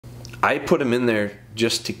I put them in there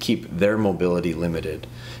just to keep their mobility limited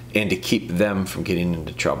and to keep them from getting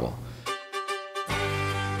into trouble.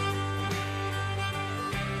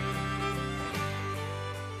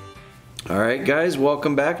 All right, guys,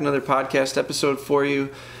 welcome back. Another podcast episode for you.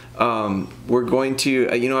 We're going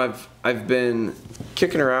to, I've been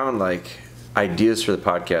kicking around like ideas for the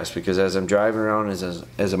podcast, because as I'm driving around,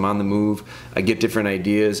 as I'm on the move, I get different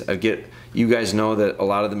ideas. You guys know that a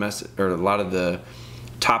lot of the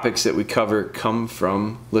topics that we cover come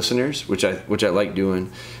from listeners, which I like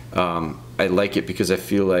doing. I like it because I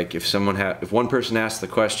feel like if one person asks the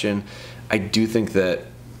question, I do think that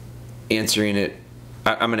answering it,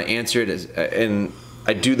 I'm going to answer it and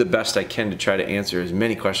I do the best I can to try to answer as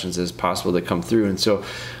many questions as possible that come through. And so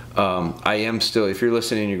I am still, if you're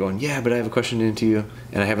listening and you're going, yeah, but I have a question into you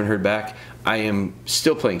and I haven't heard back, I am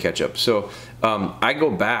still playing catch up. So I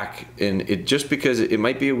go back, and just because it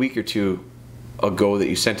might be a week or two ago that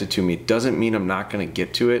you sent it to me doesn't mean I'm not going to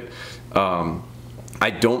get to it. I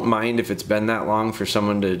don't mind if it's been that long for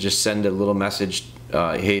someone to just send a little message,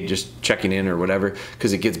 hey, just checking in or whatever,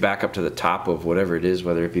 because it gets back up to the top of whatever it is,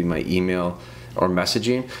 whether it be my email or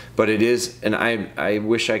messaging. But it is, and I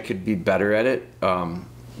wish I could be better at it,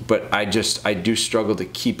 but I do struggle to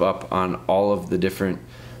keep up on all of the different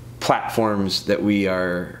platforms that we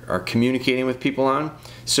are communicating with people on.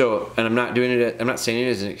 So, and I'm not saying it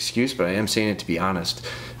as an excuse, but I am saying it to be honest.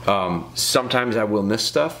 Sometimes I will miss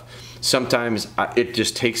stuff. Sometimes it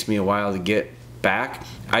just takes me a while to get back.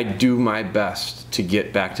 I do my best to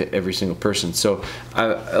get back to every single person. So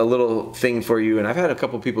a little thing for you, and I've had a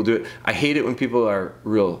couple people do it. I hate it when people are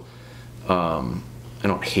real, I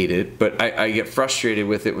don't hate it, but I get frustrated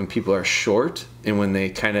with it when people are short and when they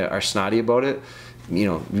kind of are snotty about it.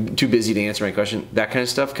 Too busy to answer my question. That kind of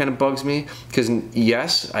stuff kind of bugs me, because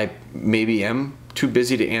yes, I maybe am too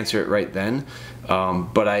busy to answer it right then,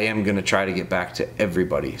 but I am going to try to get back to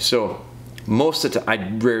everybody. So most of the time,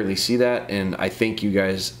 I rarely see that, and I thank you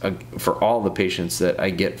guys for all the patience that I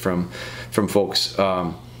get from folks.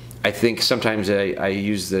 I think sometimes I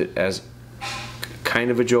use it as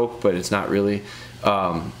kind of a joke, but it's not really.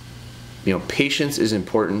 Patience is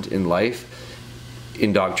important in life,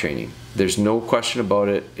 in dog training. There's no question about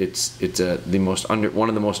it. It's one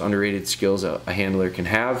of the most underrated skills a handler can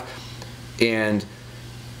have, and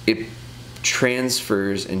it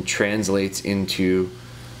transfers and translates into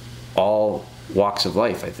all walks of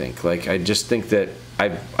life. I think. I just think that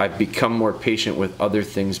I've become more patient with other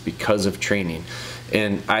things because of training,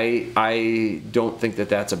 and I don't think that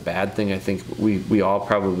that's a bad thing. I think we all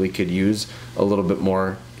probably could use a little bit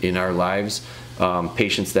more in our lives,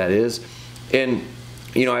 patience that is. And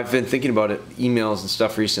I've been thinking about it, emails and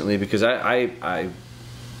stuff recently, because I've got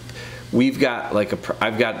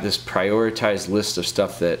this prioritized list of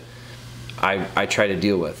stuff that I try to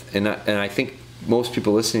deal with, and I think most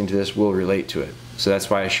people listening to this will relate to it. So that's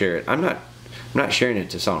why I share it. I'm not sharing it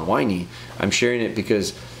to sound whiny. I'm sharing it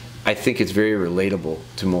because I think it's very relatable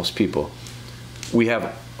to most people. We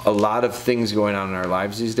have a lot of things going on in our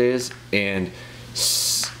lives these days, and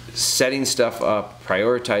setting stuff up,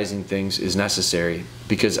 prioritizing things is necessary,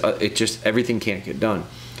 because everything can't get done.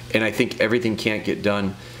 And I think everything can't get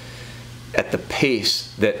done at the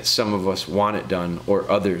pace that some of us want it done or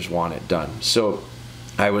others want it done. So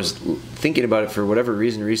I was thinking about it for whatever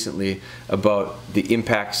reason recently, about the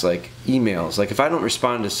impacts like emails. Like if I don't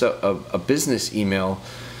respond to a business email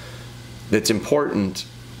that's important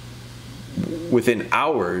within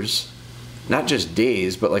hours, not just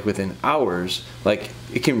days, but like within hours, like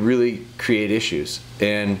it can really create issues.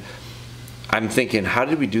 And I'm thinking, how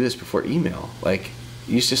did we do this before email? Like,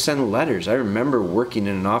 you used to send letters. I remember working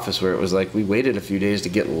in an office where it was like we waited a few days to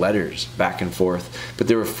get letters back and forth, but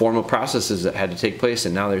there were formal processes that had to take place,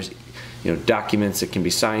 and now there's documents that can be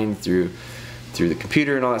signed through the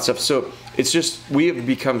computer and all that stuff. So it's just, we have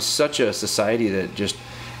become such a society that just,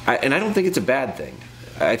 and I don't think it's a bad thing.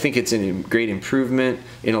 I think it's a great improvement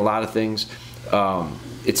in a lot of things.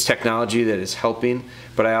 It's technology that is helping,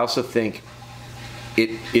 but I also think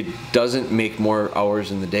it doesn't make more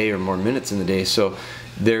hours in the day or more minutes in the day. So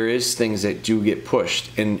there is things that do get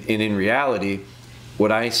pushed, and in reality,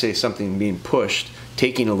 when I say something being pushed,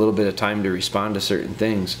 taking a little bit of time to respond to certain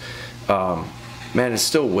things, man, it's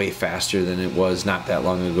still way faster than it was not that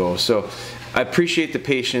long ago. So I appreciate the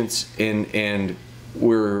patience, and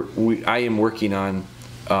I am working on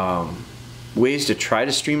ways to try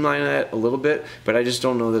to streamline that a little bit, but I just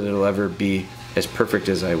don't know that it'll ever be as perfect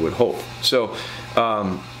as I would hope. So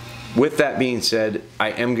with that being said,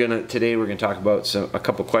 today we're gonna talk about a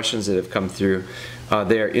couple questions that have come through.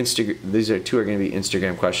 These two are gonna be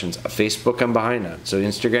Instagram questions. Facebook I'm behind on. So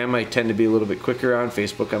Instagram I tend to be a little bit quicker on.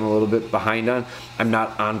 Facebook I'm a little bit behind on. I'm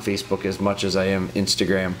not on Facebook as much as I am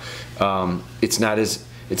Instagram. It's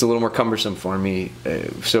a little more cumbersome for me.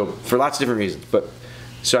 So for lots of different reasons. But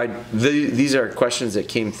so these are questions that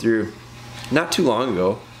came through not too long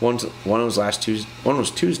ago. One was last Tuesday, one was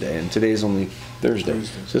Tuesday, and today is only Thursday.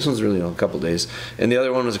 So this one's really a couple days, and the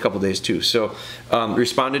other one was a couple days too. So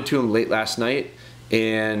responded to them late last night,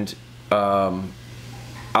 and I'll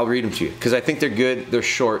read them to you because I think they're good. They're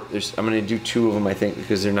short. I'm going to do 2 of them, I think,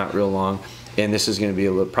 because they're not real long, and this is going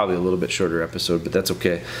to be probably a little bit shorter episode, but that's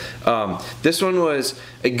okay. This one was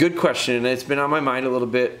a good question, and it's been on my mind a little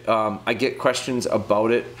bit. I get questions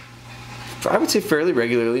about it, I would say fairly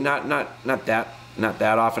regularly, not that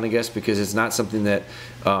often, I guess, because it's not something that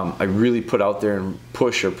I really put out there and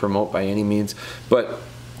push or promote by any means, but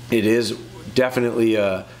it is definitely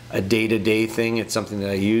a day-to-day thing. It's something that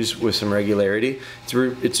I use with some regularity.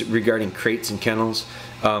 It's regarding crates and kennels.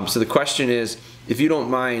 So the question is, if you don't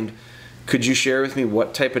mind, could you share with me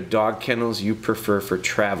what type of dog kennels you prefer for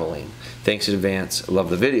traveling? Thanks in advance. I love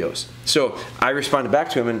the videos. So I responded back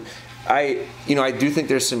to him, and I do think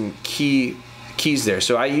there's some keys there.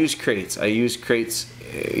 So I use crates.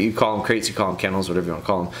 You call them crates, you call them kennels, whatever you want to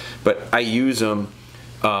call them. But I use them.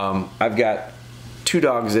 I've got 2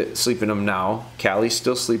 dogs that sleep in them now. Callie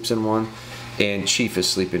still sleeps in one, and Chief is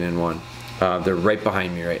sleeping in one. They're right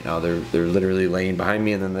behind me right now. They're literally laying behind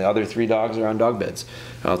me, and then the other 3 dogs are on dog beds.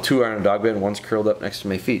 2 are on a dog bed, and one's curled up next to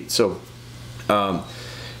my feet. So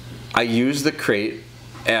I use the crate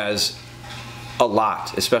as a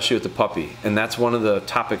lot, especially with the puppy, and that's one of the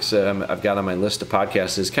topics that I've got on my list of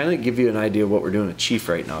podcasts, is kind of give you an idea of what we're doing with Chief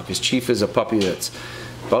right now, because Chief is a puppy that's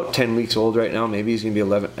about 10 weeks old right now. Maybe he's gonna be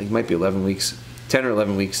 11. He might be 11 weeks, 10 or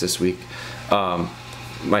 11 weeks this week.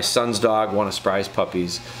 My son's dog, one of Spry's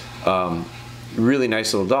puppies, really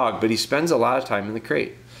nice little dog, but he spends a lot of time in the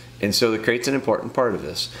crate, and so the crate's an important part of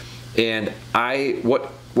this. And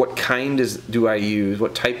what kind do I use?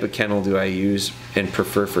 What type of kennel do I use and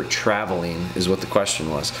prefer for traveling is what the question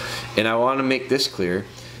was. And I want to make this clear.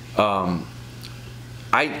 I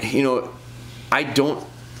don't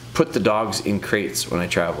put the dogs in crates when I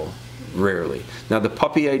travel, rarely. Now the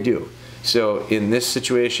puppy I do. So in this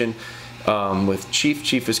situation with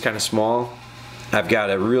Chief is kind of small. I've got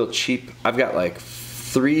like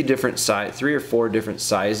 3 or 4 different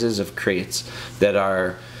sizes of crates that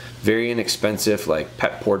are very inexpensive, like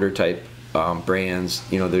Pet Porter type brands.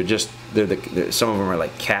 Some of them are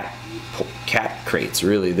like cat crates.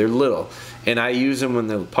 Really, they're little, and I use them when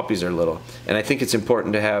the puppies are little. And I think it's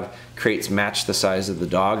important to have crates match the size of the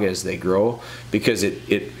dog as they grow, because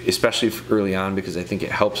it especially early on, because I think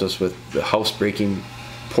it helps us with the housebreaking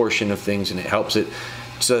portion of things, and it helps it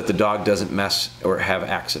so that the dog doesn't mess or have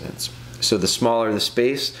accidents. So the smaller the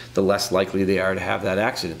space, the less likely they are to have that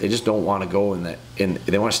accident. They just don't want to go they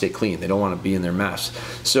want to stay clean. They don't want to be in their mess.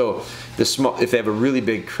 So if they have a really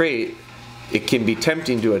big crate, it can be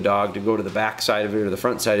tempting to a dog to go to the back side of it or the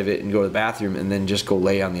front side of it and go to the bathroom and then just go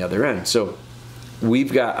lay on the other end. So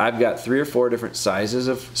I've got 3 or 4 different sizes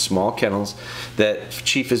of small kennels that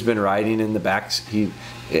Chief has been riding in the back.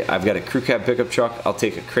 I've got a crew cab pickup truck. I'll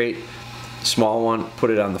take a crate, small one, put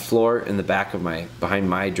it on the floor in the back of behind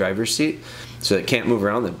my driver's seat, so it can't move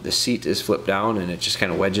around. The seat is flipped down, and it just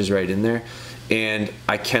kind of wedges right in there, and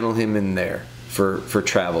I kennel him in there for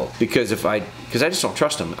travel, because I just don't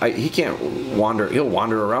trust him. He can't wander. He'll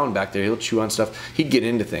wander around back there. He'll chew on stuff. He'd get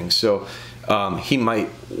into things, so he might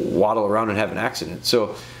waddle around and have an accident.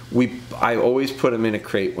 So I always put him in a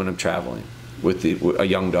crate when I'm traveling with a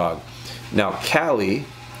young dog. Now Callie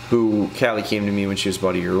came to me when she was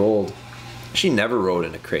about a year old. She never rode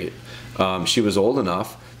in a crate. She was old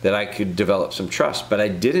enough that I could develop some trust, but I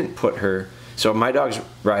didn't put her. So my dogs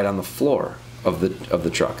ride on the floor of the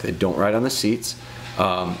truck. They don't ride on the seats.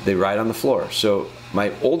 They ride on the floor. So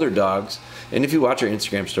my older dogs, and if you watch our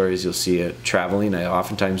Instagram stories, you'll see it traveling. I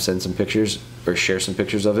oftentimes send some pictures or share some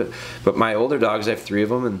pictures of it. But my older dogs, I have 3 of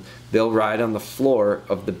them, and they'll ride on the floor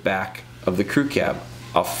of the back of the crew cab.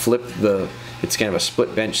 I'll flip it's kind of a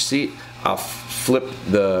split bench seat. I'll flip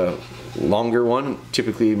the longer one.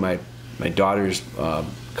 Typically my daughter's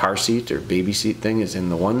car seat or baby seat thing is in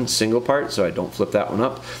the one single part, so I don't flip that one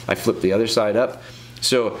up. I flip the other side up.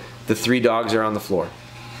 So the 3 dogs are on the floor.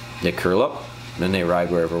 They curl up, and then they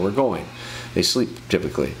ride wherever we're going. They sleep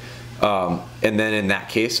typically. And then in that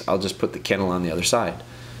case, I'll just put the kennel on the other side.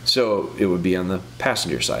 So it would be on the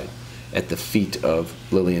passenger side at the feet of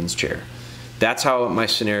Lillian's chair. That's how my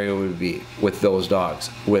scenario would be with those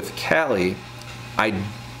dogs. With Callie, I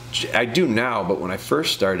do now, but when I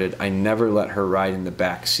first started, I never let her ride in the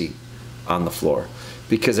back seat on the floor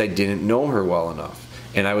because I didn't know her well enough.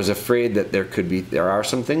 And I was afraid that there are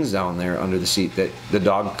some things down there under the seat that the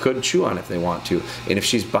dog could chew on if they want to. And if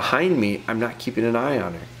she's behind me, I'm not keeping an eye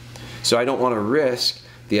on her. So I don't want to risk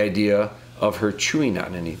the idea of her chewing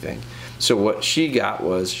on anything. So what she got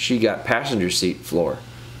passenger seat floor.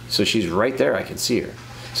 So she's right there, I can see her.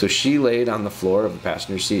 So she laid on the floor of the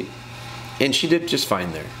passenger seat, and she did just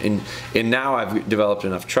fine there. And now I've developed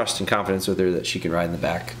enough trust and confidence with her that she can ride in the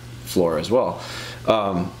back floor as well.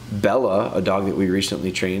 Bella, a dog that we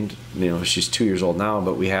recently trained, she's 2 years old now,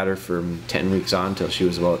 but we had her from 10 weeks on till she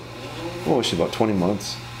was about 20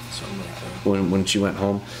 months. Something like that. When she went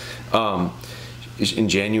home. In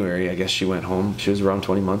January, I guess she went home. She was around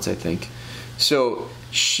 20 months, I think. So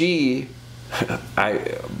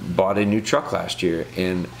I bought a new truck last year,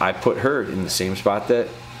 and I put her in the same spot that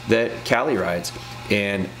Callie rides.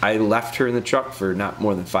 And I left her in the truck for not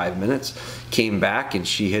more than 5 minutes, came back, and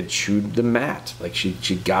she had chewed the mat. Like she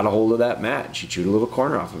got a hold of that mat, and she chewed a little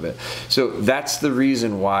corner off of it. So that's the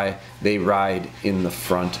reason why they ride in the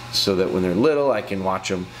front, so that when they're little, I can watch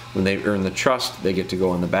them. When they earn the trust, they get to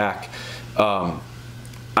go in the back.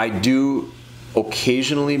 I do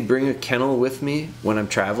occasionally bring a kennel with me when I'm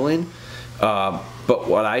traveling, but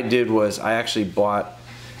what I did was I actually bought,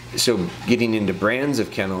 so getting into brands of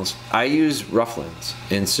kennels, I use Ruff Lands.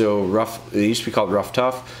 And so they used to be called Rough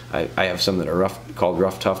Tough. I have some that are called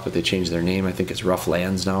Rough Tough, but they changed their name. I think it's Ruff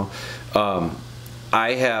Lands now.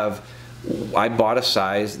 I bought a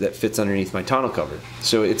size that fits underneath my tonneau cover.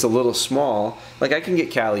 So it's a little small. Like I can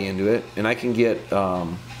get Callie into it, and I can get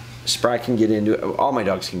Spry can get into it. All my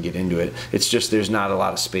dogs can get into it. It's just there's not a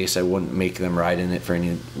lot of space. I wouldn't make them ride in it for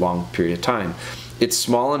any long period of time. It's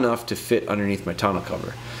small enough to fit underneath my tonneau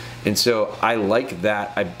cover. And so I like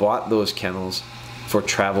that. I bought those kennels for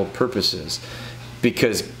travel purposes,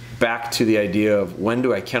 because back to the idea of when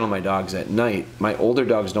do I kennel my dogs at night, my older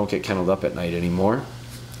dogs don't get kenneled up at night anymore.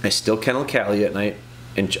 I still kennel Callie at night,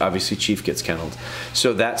 and obviously Chief gets kenneled.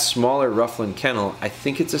 So that smaller Ruff Land kennel, I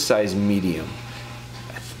think it's a size medium.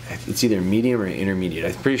 It's either medium or intermediate.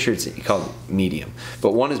 I'm pretty sure it's called medium,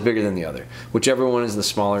 but one is bigger than the other. Whichever one is the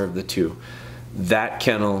smaller of the two, that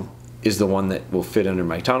kennel is the one that will fit under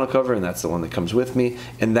my tonneau cover, and that's the one that comes with me.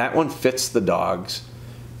 And that one fits the dogs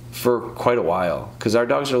for quite a while, because our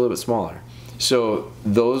dogs are a little bit smaller. So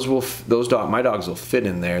my dogs will fit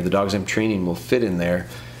in there. The dogs I'm training will fit in there,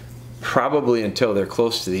 probably until they're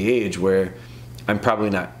close to the age where I'm probably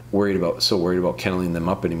not so worried about kenneling them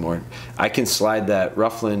up anymore. I can slide that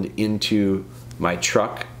Ruff Land into my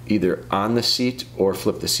truck, either on the seat or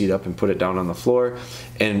flip the seat up and put it down on the floor,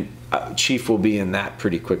 and Chief will be in that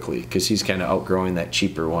pretty quickly because he's kind of outgrowing that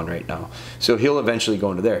cheaper one right now. So he'll eventually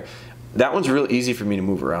go into there. That one's real easy for me to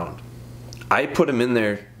move around. I put them in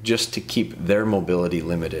there just to keep their mobility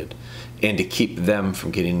limited and to keep them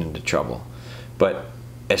from getting into trouble. But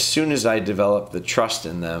as soon as I develop the trust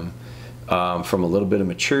in them, from a little bit of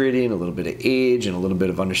maturity and a little bit of age and a little bit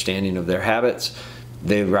of understanding of their habits,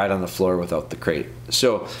 they ride on the floor without the crate.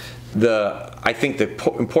 So I think the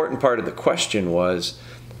important part of the question was,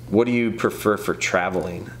 what do you prefer for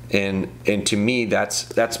traveling? And to me,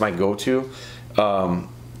 that's my go-to.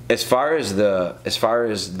 As far as the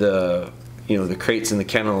the crates and the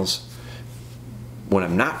kennels, when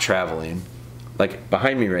I'm not traveling, like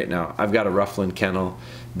behind me right now, I've got a Ruff Land kennel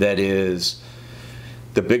that is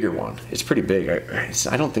the bigger one. It's pretty big.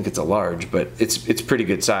 I don't think it's a large, but it's pretty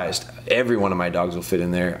good sized. Every one of my dogs will fit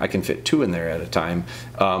in there. I can fit 2 in there at a time.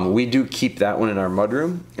 We do keep that one in our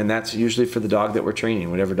mudroom, and that's usually for the dog that we're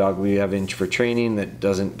training. Whatever dog we have in for training that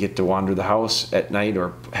doesn't get to wander the house at night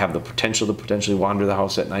or have the potential to potentially wander the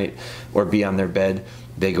house at night or be on their bed,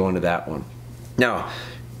 they go into that one. Now,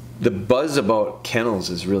 the buzz about kennels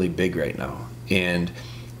is really big right now, and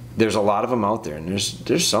there's a lot of them out there, and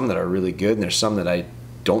there's some that are really good, and there's some that I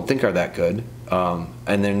don't think are that good, and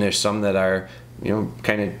then there's some that are,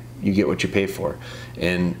 kind of, you get what you pay for,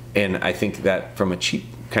 and I think that from a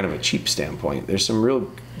cheap standpoint, there's some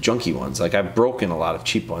real junky ones. Like I've broken a lot of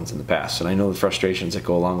cheap ones in the past, and I know the frustrations that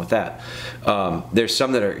go along with that. There's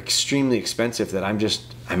some that are extremely expensive that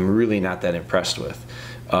I'm really not that impressed with.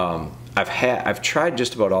 I've tried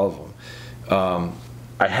just about all of them.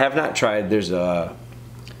 I have not tried. There's a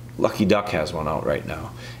Lucky Duck has one out right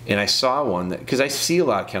now, and I saw one that, because I see a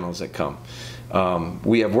lot of kennels that come.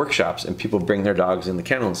 We have workshops and people bring their dogs in the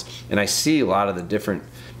kennels, and I see a lot of the different.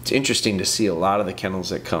 It's interesting to see a lot of the kennels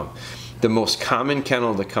that come. The most common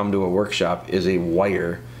kennel to come to a workshop is a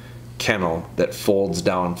wire kennel that folds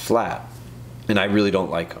down flat. and I really don't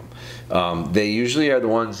like them. They usually are the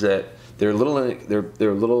ones that they're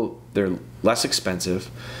less expensive.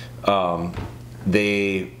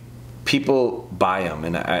 People buy them,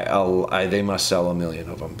 and they must sell 1 million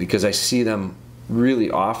of them because I see them really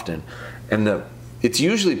often, and it's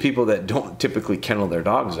usually people that don't typically kennel their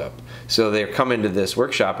dogs up. So they come into this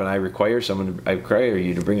workshop, and I require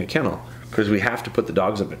you to bring a kennel because we have to put the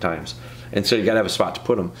dogs up at times, and so you got to have a spot to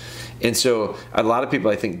put them. And so a lot of people,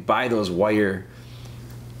 I think, buy those wire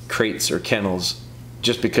crates or kennels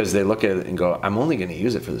just because they look at it and go, I'm only going to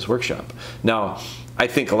use it for this workshop. Now, I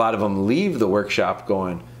think a lot of them leave the workshop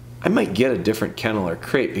going, I might get a different kennel or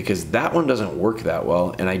crate because that one doesn't work that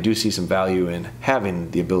well, and I do see some value in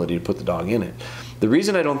having the ability to put the dog in it. The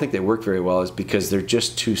reason I don't think they work very well is because they're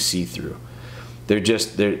just too see-through.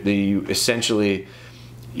 Essentially,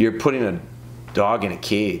 you're putting a dog in a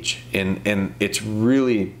cage, and it's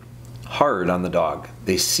really hard on the dog.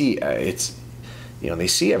 They see they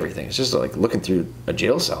see everything. It's just like looking through a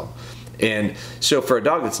jail cell. And so for a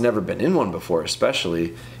dog that's never been in one before,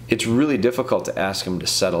 especially, it's really difficult to ask them to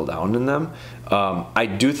settle down in them. I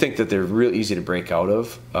do think that they're real easy to break out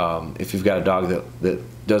of. If you've got a dog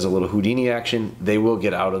that does a little Houdini action, they will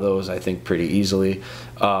get out of those, I think, pretty easily.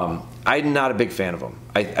 I'm not a big fan of them.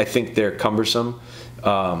 I think they're cumbersome.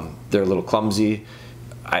 They're a little clumsy.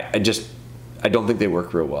 I don't think they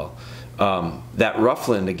work real well. That Ruff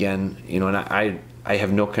Land, again, and I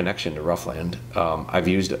have no connection to Ruff Land.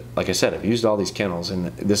 Like I said, I've used all these kennels, and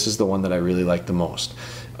this is the one that I really like the most.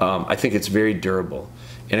 I think it's very durable,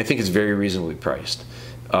 and I think it's very reasonably priced.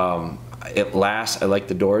 It lasts. I like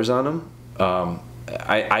the doors on them.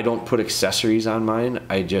 I don't put accessories on mine.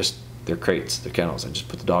 They're crates, they're kennels. I just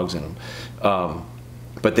put the dogs in them.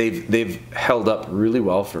 But they've held up really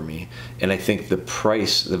well for me, and I think the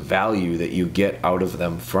price, the value that you get out of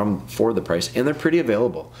them for the price, and they're pretty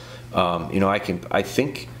available. I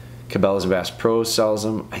think Cabela's Bass Pro sells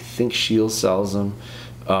them. I think Shield sells them.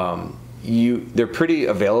 They're pretty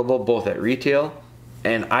available both at retail,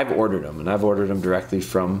 and I've ordered them, and I've ordered them directly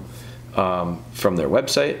from their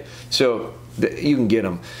website, so you can get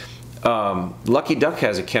them. Lucky Duck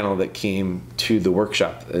has a kennel that came to the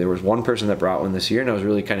workshop. There was one person that brought one this year, and I was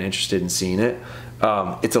really kind of interested in seeing it.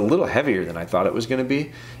 It's a little heavier than I thought it was going to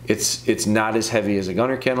be. It's not as heavy as a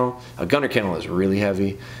gunner kennel. A gunner kennel is really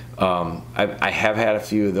heavy. I have had a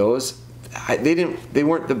few of those. They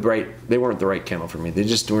weren't the right kennel for me. They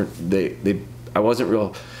just weren't. I wasn't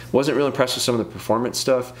real impressed with some of the performance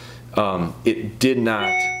stuff. It did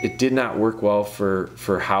not work well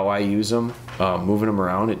for how I use them. Moving them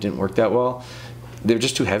around, it didn't work that well. They're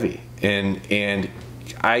just too heavy, and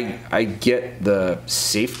I get the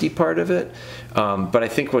safety part of it, but I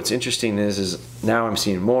think what's interesting is now I'm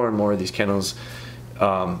seeing more and more of these kennels,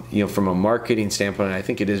 from a marketing standpoint, and I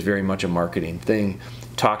think it is very much a marketing thing,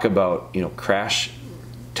 talk about, crash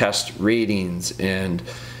test ratings, and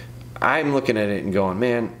I'm looking at it and going,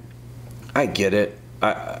 man, I get it.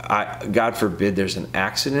 God forbid there's an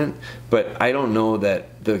accident, but I don't know that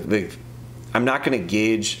I'm not going to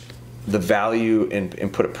gauge the value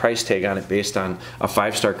and put a price tag on it based on a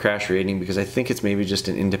 5-star crash rating, because I think it's maybe just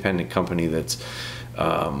an independent company that's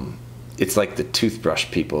it's like the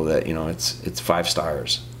toothbrush people that it's 5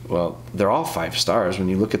 stars. Well, they're all 5 stars. When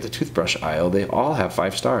you look at the toothbrush aisle, they all have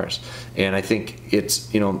 5 stars, and I think it's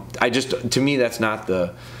to me that's not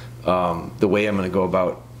the way I'm going to go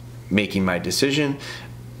about making my decision.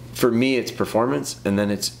 For me, it's performance, and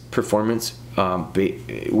then it's performance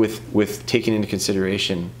with taking into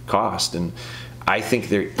consideration cost, and I think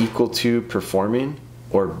they're equal to performing,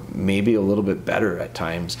 or maybe a little bit better at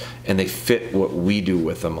times, and they fit what we do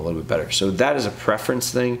with them a little bit better. So that is a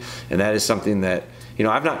preference thing, and that is something that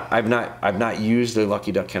I've not used a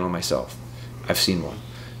Lucky Duck kennel myself. I've seen one.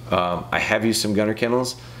 I have used some gunner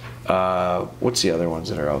kennels. What's the other ones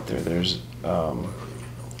that are out there? There's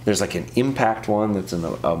like an impact one that's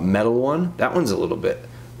a metal one. That one's a little bit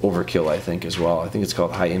overkill, I think, as well. I think it's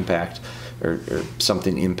called High Impact or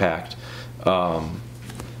something Impact.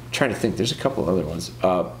 Trying to think, there's a couple other ones.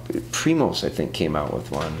 Primos, I think, came out with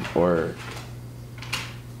one, or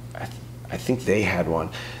I think they had one.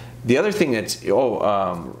 The other thing there's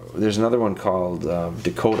another one called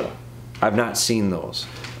Dakota. I've not seen those.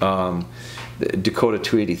 Dakota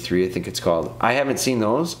 283, I think it's called. I haven't seen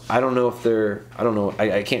those. I don't know if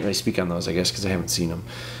I can't really speak on those, I guess, because I haven't seen them.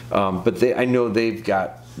 But I know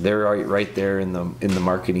they're right there in the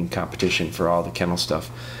marketing competition for all the kennel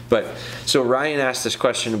stuff. But so Ryan asked this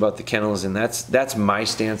question about the kennels, and that's my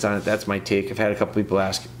stance on it. That's my take. I've had a couple people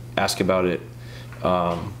ask about it.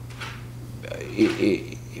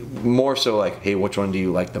 more so like, hey, which one do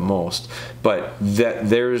you like the most? But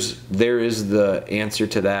there is the answer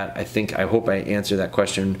to that. I hope I answered that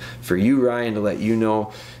question for you, Ryan, to let you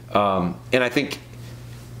know. And I think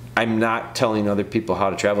I'm not telling other people how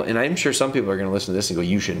to travel. And I'm sure some people are going to listen to this and go,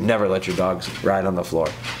 you should never let your dogs ride on the floor.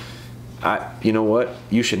 You know what?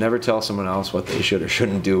 You should never tell someone else what they should or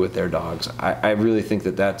shouldn't do with their dogs. I really think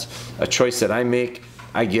that that's a choice that I make.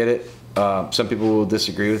 I get it. Some people will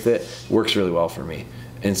disagree with it. It works really well for me.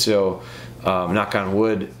 And so, knock on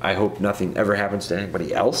wood, I hope nothing ever happens to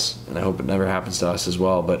anybody else, and I hope it never happens to us as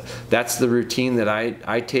well. But that's the routine that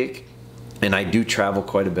I take, and I do travel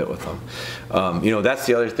quite a bit with them. You know, that's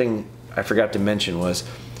the other thing I forgot to mention was,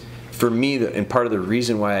 for me, and part of the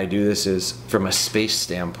reason why I do this is from a space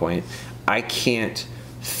standpoint. I can't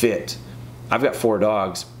fit. I've got 4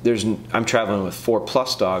 dogs. I'm traveling with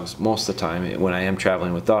 4+ dogs most of the time when I am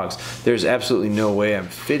traveling with dogs. There's absolutely no way I'm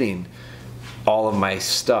fitting all of my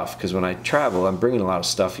stuff, because when I travel, I'm bringing a lot of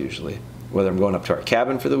stuff usually. Whether I'm going up to our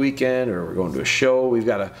cabin for the weekend or we're going to a show. We've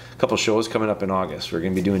got a couple shows coming up in August. We're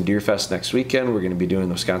going to be doing Deer Fest next weekend. We're going to be doing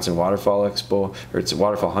the Wisconsin Waterfall Expo, or it's a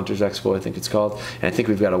Waterfall Hunters Expo, I think it's called. And I think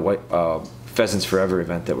we've got a Pheasants Forever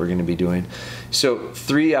event that we're going to be doing. So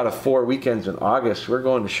 3 out of 4 weekends in August, we're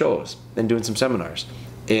going to shows and doing some seminars.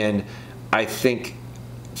 And I think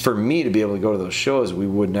for me to be able to go to those shows, we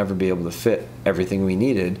would never be able to fit everything we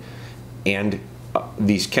needed and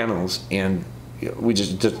these kennels, and we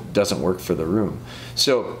just doesn't work for the room.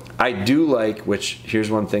 So I do like, which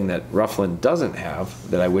here's one thing that Ruff Land doesn't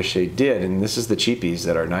have that I wish they did, and this is the cheapies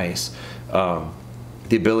that are nice,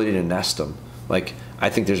 the ability to nest them. Like, I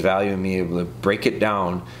think there's value in me able to break it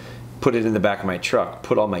down, put it in the back of my truck,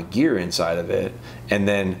 put all my gear inside of it, and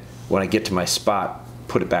then when I get to my spot,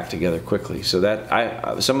 put it back together quickly. So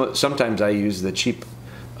that sometimes I use the cheap.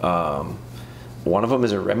 One of them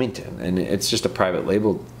is a Remington, and it's just a private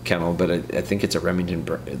label kennel, but I think it's a Remington.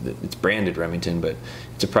 It's branded Remington, but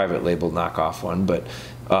it's a private label knockoff one. But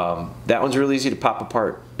that one's really easy to pop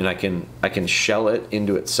apart, and I can shell it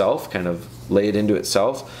into itself, kind of lay it into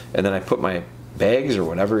itself, and then I put my bags or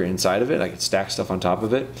whatever inside of it. I can stack stuff on top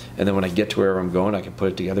of it, and then when I get to wherever I'm going, I can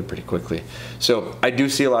put it together pretty quickly. So I do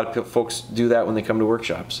see a lot of folks do that when they come to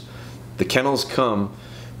workshops. The kennels come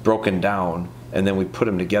broken down, and then we put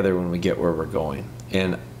them together when we get where we're going.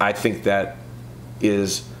 And I think that's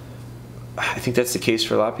the case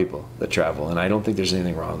for a lot of people that travel, and I don't think there's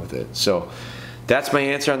anything wrong with it. So that's my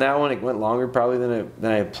answer on that one. It went longer probably than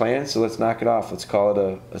I had planned, so let's knock it off. Let's call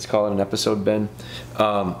it an episode, Ben.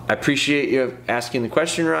 I appreciate you asking the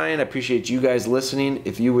question, Ryan. I appreciate you guys listening.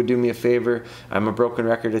 If you would do me a favor, I'm a broken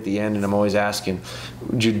record at the end, and I'm always asking,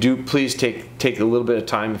 would you please take a little bit of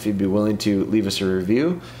time, if you'd be willing to leave us a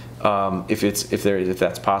review. If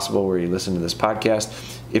that's possible, where you listen to this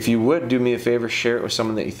podcast. If you would do me a favor, share it with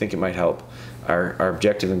someone that you think it might help. Our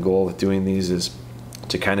objective and goal with doing these is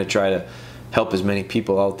to kind of try to help as many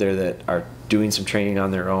people out there that are doing some training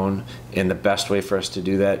on their own, and the best way for us to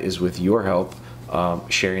do that is with your help,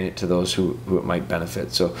 sharing it to those who it might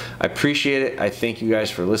benefit. So I appreciate it. I thank you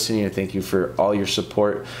guys for listening. I thank you for all your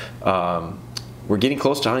support. We're getting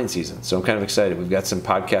close to hunting season, so I'm kind of excited. We've got some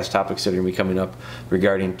podcast topics that are going to be coming up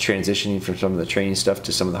regarding transitioning from some of the training stuff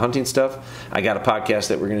to some of the hunting stuff. I got a podcast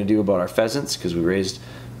that we're going to do about our pheasants, because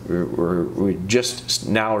we're just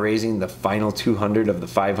now raising the final 200 of the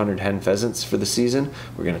 500 hen pheasants for the season.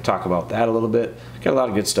 We're going to talk about that a little bit. Got a lot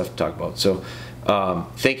of good stuff to talk about. So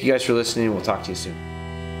thank you guys for listening. We'll talk to you soon.